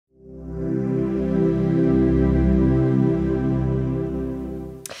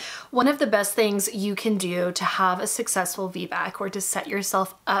One of the best things you can do to have a successful VBAC or to set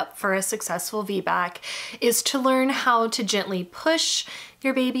yourself up for a successful VBAC is to learn how to gently push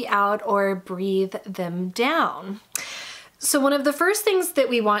your baby out or breathe them down. So one of the first things that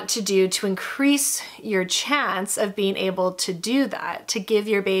we want to do to increase your chance of being able to do that, to give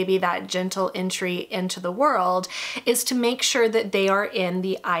your baby that gentle entry into the world, is to make sure that they are in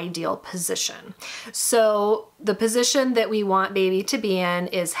the ideal position. So the position that we want baby to be in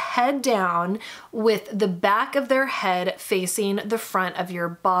is head down with the back of their head facing the front of your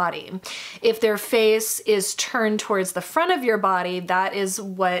body. If their face is turned towards the front of your body, that is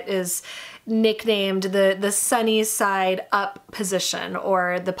what is nicknamed the sunny side up position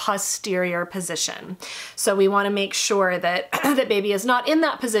or the posterior position. So we want to make sure that that baby is not in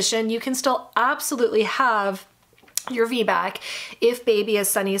that position. You can still absolutely have your VBAC if baby is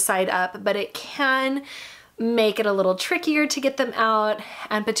sunny side up, but it can make it a little trickier to get them out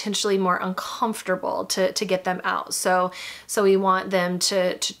and potentially more uncomfortable to get them out. So we want them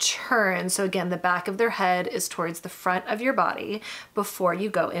to turn. So again, the back of their head is towards the front of your body before you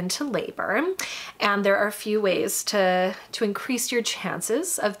go into labor. And there are a few ways to increase your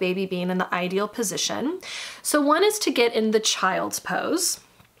chances of baby being in the ideal position. So one is to get in the child's pose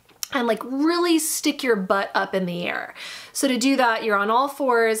and like really stick your butt up in the air. So to do that, you're on all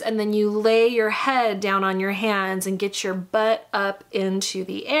fours and then you lay your head down on your hands and get your butt up into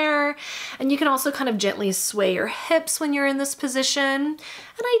the air. And you can also kind of gently sway your hips when you're in this position.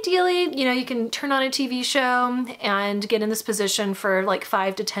 And ideally, you know, you can turn on a TV show and get in this position for like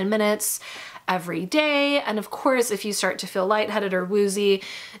 5 to 10 minutes every day. And of course, if you start to feel lightheaded or woozy,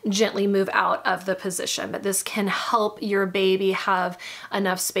 gently move out of the position. But this can help your baby have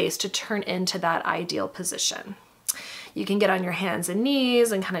enough space to turn into that ideal position. You can get on your hands and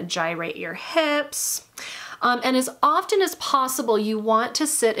knees and kind of gyrate your hips. And as often as possible, you want to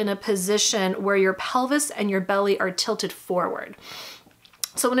sit in a position where your pelvis and your belly are tilted forward.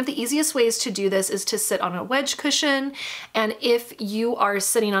 So one of the easiest ways to do this is to sit on a wedge cushion. And if you are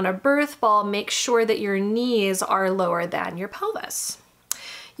sitting on a birth ball, make sure that your knees are lower than your pelvis.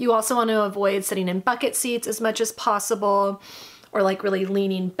 You also want to avoid sitting in bucket seats as much as possible, or like really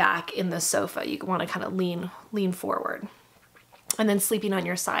leaning back in the sofa. You want to kind of lean forward. And then sleeping on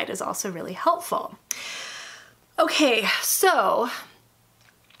your side is also really helpful. Okay, so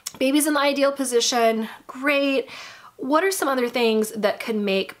baby's in the ideal position, great. What are some other things that could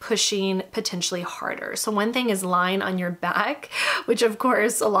make pushing potentially harder? So one thing is lying on your back, which of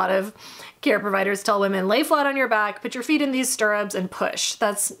course a lot of care providers tell women, lay flat on your back, put your feet in these stirrups and push.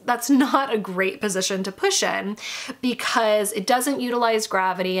 That's not a great position to push in because it doesn't utilize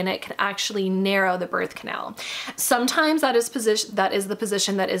gravity and it can actually narrow the birth canal. Sometimes that is the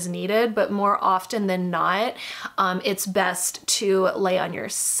position that is needed, but more often than not, it's best to lay on your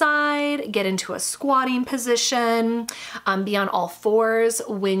side, get into a squatting position, be on all fours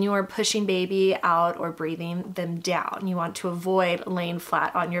when you're pushing baby out or breathing them down. You want to avoid laying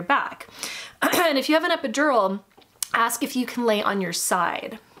flat on your back. And if you have an epidural, ask if you can lay on your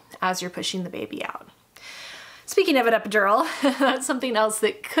side as you're pushing the baby out. Speaking of an epidural, that's something else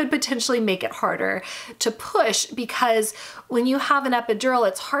that could potentially make it harder to push because when you have an epidural,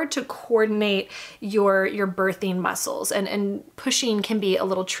 it's hard to coordinate your birthing muscles and pushing can be a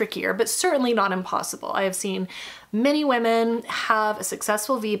little trickier, but certainly not impossible. I have seen many women have a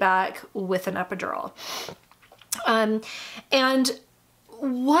successful VBAC with an epidural. And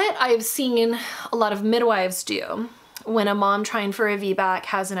what I've seen a lot of midwives do when a mom trying for a VBAC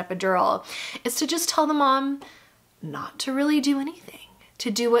has an epidural is to just tell the mom not to really do anything, to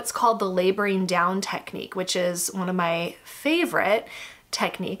do what's called the laboring down technique, which is one of my favorite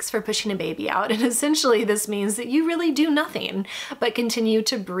techniques for pushing a baby out. And essentially this means that you really do nothing but continue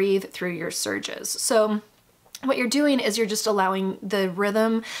to breathe through your surges. So what you're doing is you're just allowing the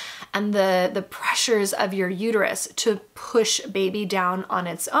rhythm and the pressures of your uterus to push baby down on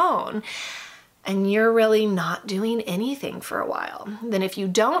its own. And you're really not doing anything for a while. Then if you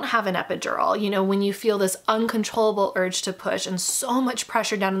don't have an epidural, you know, when you feel this uncontrollable urge to push and so much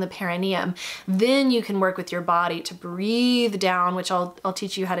pressure down in the perineum, then you can work with your body to breathe down, which I'll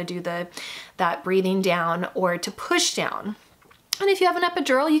teach you how to do that breathing down or to push down. And if you have an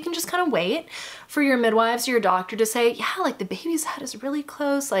epidural, you can just kind of wait for your midwives or your doctor to say, yeah, like the baby's head is really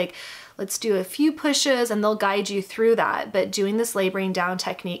close, like let's do a few pushes, and they'll guide you through that. But doing this laboring down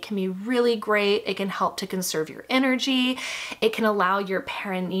technique can be really great. It can help to conserve your energy. It can allow your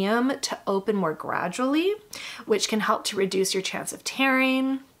perineum to open more gradually, which can help to reduce your chance of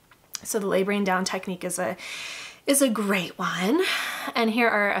tearing. So the laboring down technique is a great one. And here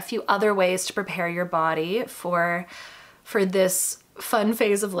are a few other ways to prepare your body for for this fun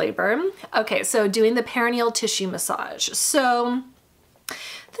phase of labor. Okay, so doing the perineal tissue massage. So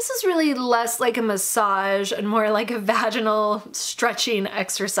this is really less like a massage and more like a vaginal stretching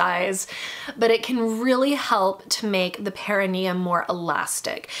exercise, but it can really help to make the perineum more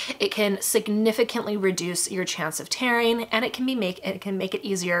elastic. It can significantly reduce your chance of tearing, and it can make it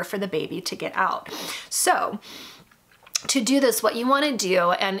easier for the baby to get out. So to do this, what you want to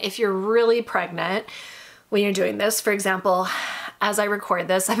do, and if you're really pregnant when you're doing this, for example, as I record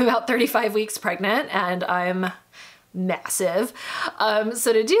this, I'm about 35 weeks pregnant and I'm massive.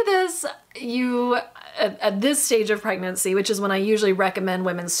 So to do this, at this stage of pregnancy, which is when I usually recommend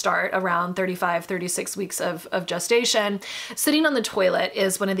women start around 35, 36 weeks of gestation, sitting on the toilet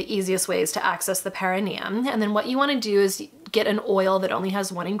is one of the easiest ways to access the perineum. And then what you want to do is get an oil that only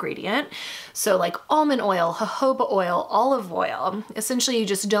has one ingredient. So like almond oil, jojoba oil, olive oil. Essentially, you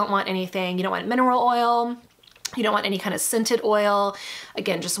just don't want anything. You don't want mineral oil. You don't want any kind of scented oil.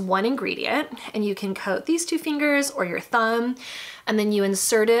 Again, just one ingredient, and you can coat these 2 fingers or your thumb, and then you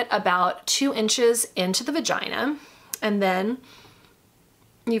insert it about 2 inches into the vagina, and then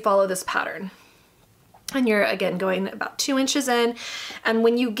you follow this pattern. And you're, again, going about 2 inches in, and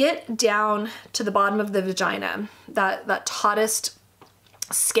when you get down to the bottom of the vagina, that tautest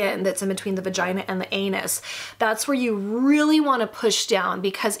skin that's in between the vagina and the anus, that's where you really want to push down,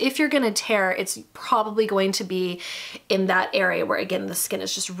 because if you're going to tear, it's probably going to be in that area where, again, the skin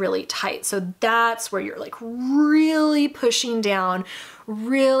is just really tight. So that's where you're like really pushing down,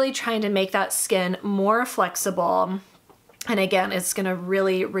 really trying to make that skin more flexible. And again, it's going to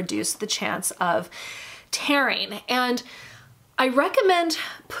really reduce the chance of tearing. And I recommend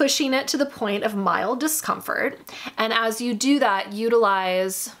pushing it to the point of mild discomfort. And as you do that,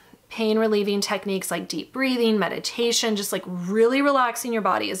 utilize pain relieving techniques like deep breathing, meditation, just like really relaxing your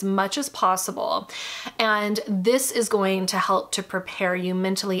body as much as possible. And this is going to help to prepare you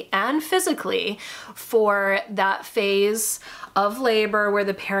mentally and physically for that phase of labor where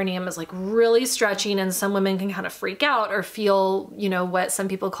the perineum is like really stretching, and some women can kind of freak out or feel, you know, what some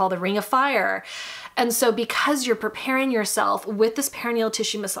people call the ring of fire. And so because you're preparing yourself with this perineal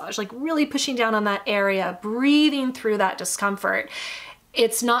tissue massage, like really pushing down on that area, breathing through that discomfort,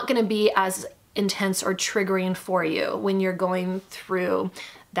 it's not going to be as intense or triggering for you when you're going through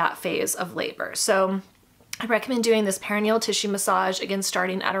that phase of labor. So I recommend doing this perineal tissue massage, again,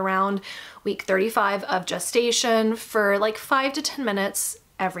 starting at around week 35 of gestation for like 5 to 10 minutes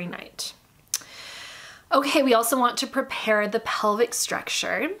every night. Okay, we also want to prepare the pelvic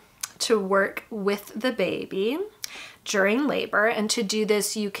structure to work with the baby during labor. And to do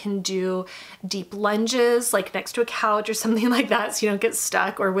this, you can do deep lunges, like next to a couch or something like that, so you don't get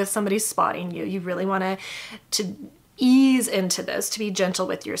stuck, or with somebody spotting you. You really want to ease into this, to be gentle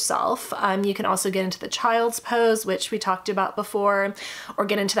with yourself. You can also get into the child's pose, which we talked about before, or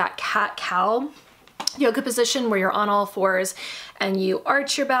get into that cat-cow yoga position where you're on all fours and you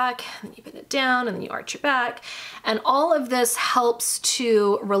arch your back, and then you bend it down, and then you arch your back. And all of this helps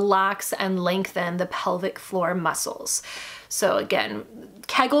to relax and lengthen the pelvic floor muscles. So again,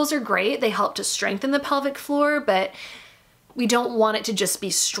 Kegels are great. They help to strengthen the pelvic floor, but we don't want it to just be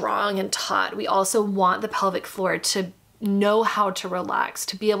strong and taut. We also want the pelvic floor to know how to relax,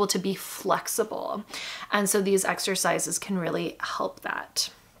 to be able to be flexible. And so these exercises can really help that.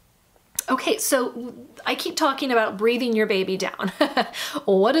 Okay, so I keep talking about breathing your baby down.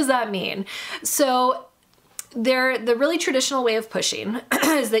 What does that mean? So the really traditional way of pushing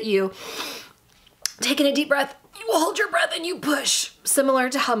is that you take in a deep breath, you hold your breath and you push, similar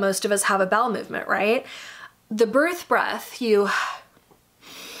to how most of us have a bowel movement, right? The birth breath, you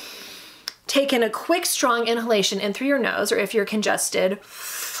take in a quick, strong inhalation in through your nose, or if you're congested,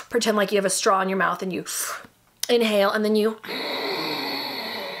 pretend like you have a straw in your mouth and you inhale, and then you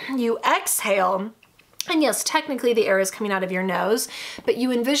exhale. And yes, technically the air is coming out of your nose, but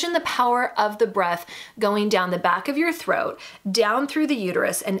you envision the power of the breath going down the back of your throat, down through the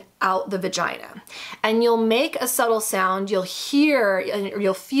uterus, and out the vagina. And you'll make a subtle sound. You'll hear, or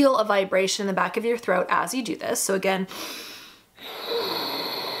you'll feel a vibration in the back of your throat as you do this. So again,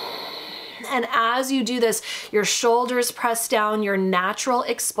 and as you do this, your shoulders press down, your natural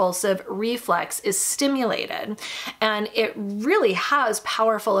expulsive reflex is stimulated, and it really has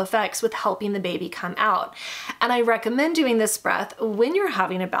powerful effects with helping the baby come out. And I recommend doing this breath when you're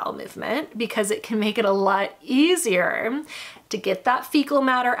having a bowel movement, because it can make it a lot easier to get that fecal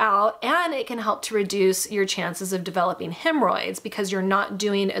matter out, and it can help to reduce your chances of developing hemorrhoids because you're not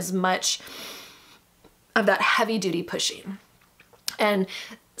doing as much of that heavy duty pushing. And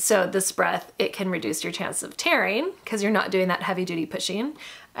so this breath, it can reduce your chance of tearing because you're not doing that heavy duty pushing.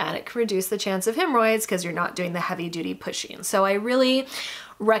 and it can reduce the chance of hemorrhoids because you're not doing the heavy duty pushing. So I really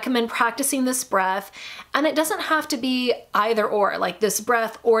recommend practicing this breath, and it doesn't have to be either or, like this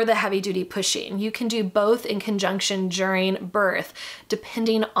breath or the heavy duty pushing. You can do both in conjunction during birth,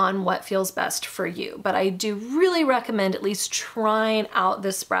 depending on what feels best for you. But I do really recommend at least trying out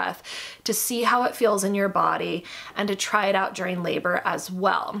this breath to see how it feels in your body and to try it out during labor as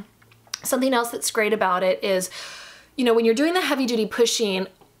well. Something else that's great about it is, you know, when you're doing the heavy duty pushing,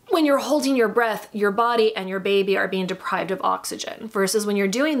 when you're holding your breath, your body and your baby are being deprived of oxygen, versus when you're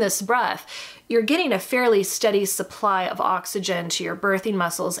doing this breath, you're getting a fairly steady supply of oxygen to your birthing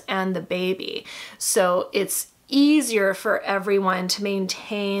muscles and the baby. So it's easier for everyone to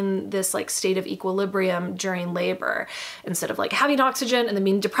maintain this like state of equilibrium during labor, instead of like having oxygen and then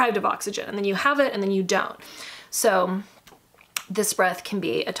being deprived of oxygen, and then you have it and then you don't. So this breath can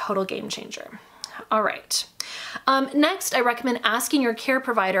be a total game changer. All right. Next, I recommend asking your care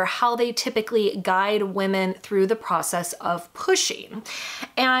provider how they typically guide women through the process of pushing.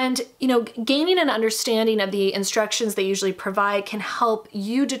 And, you know, gaining an understanding of the instructions they usually provide can help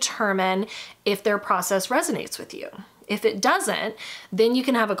you determine if their process resonates with you. If it doesn't, then you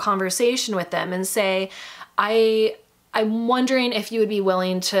can have a conversation with them and say, I'm wondering if you would be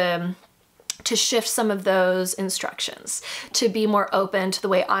willing to shift some of those instructions to be more open to the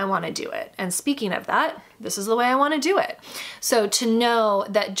way I want to do it. And speaking of that, this is the way I want to do it. So to know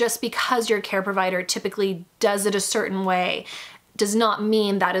that just because your care provider typically does it a certain way does not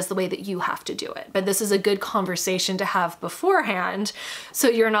mean that is the way that you have to do it. But this is a good conversation to have beforehand, so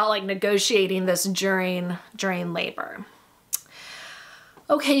you're not like negotiating this during labor.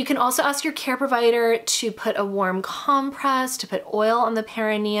 Okay, you can also ask your care provider to put a warm compress, to put oil on the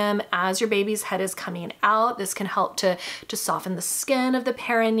perineum as your baby's head is coming out. This can help to soften the skin of the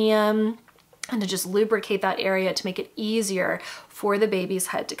perineum and to just lubricate that area to make it easier for the baby's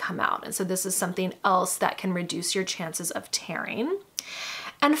head to come out. And so this is something else that can reduce your chances of tearing.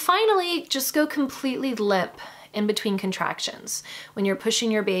 And finally, just go completely limp in between contractions when you're pushing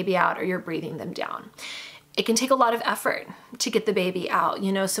your baby out or you're breathing them down. It can take a lot of effort to get the baby out,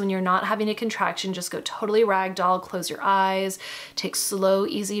 you know, so when you're not having a contraction, just go totally ragdoll, close your eyes, take slow,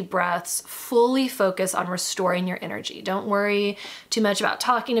 easy breaths, fully focus on restoring your energy. Don't worry too much about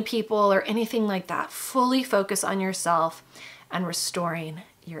talking to people or anything like that. Fully focus on yourself and restoring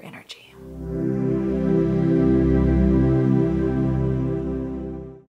your energy.